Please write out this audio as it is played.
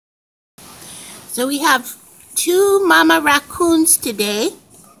So we have two mama raccoons today,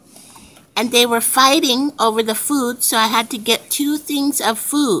 and they were fighting over the food, so I had to get two things of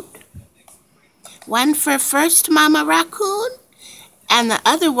food. One for first mama raccoon, and the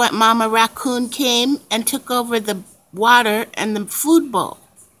other one mama raccoon came and took over the water and the food bowl.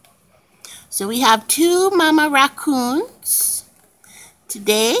 So we have two mama raccoons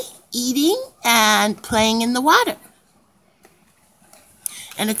today eating and playing in the water.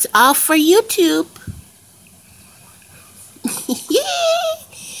 And it's all for YouTube.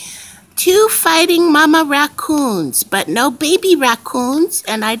 Two fighting mama raccoons, but no baby raccoons,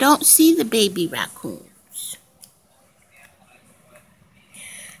 and I don't see the baby raccoons.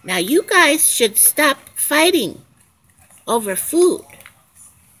 Now you guys should stop fighting over food.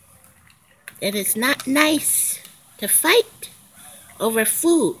 It is not nice to fight over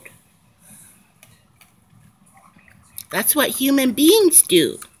food. That's what human beings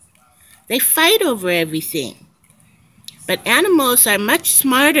do. They fight over everything. But animals are much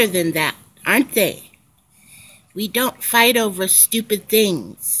smarter than that, aren't they? We don't fight over stupid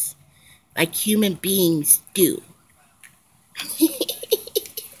things like human beings do.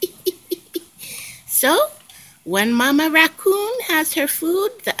 So, one mama raccoon has her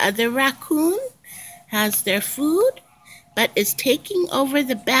food, the other raccoon has their food, but is taking over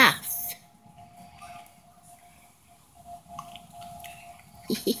the bath.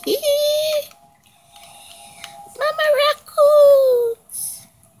 Mama raccoons!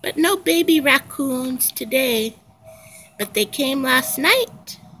 But no baby raccoons today. But they came last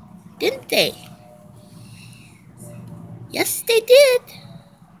night, didn't they? Yes, they did.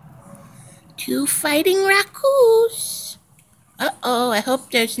 Two fighting raccoons. Uh-oh, I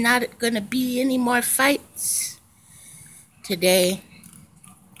hope there's not going to be any more fights today.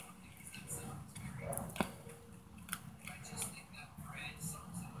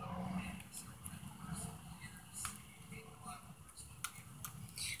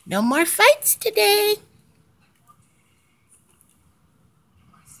 No more fights today.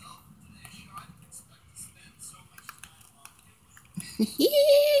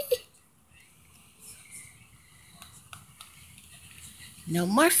 No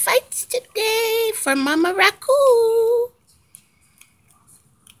more fights today for Mama Raccoon.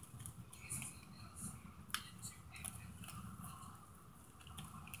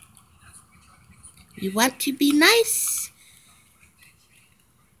 You want to be nice?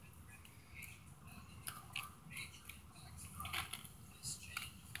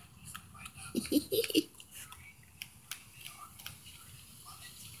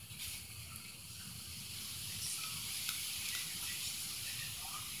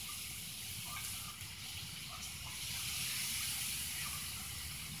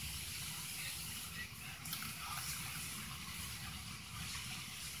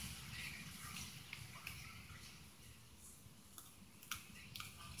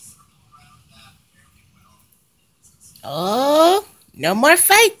 Oh, no more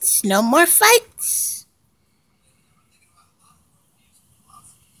fights, no more fights.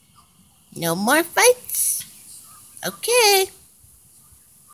 No more fights. Okay.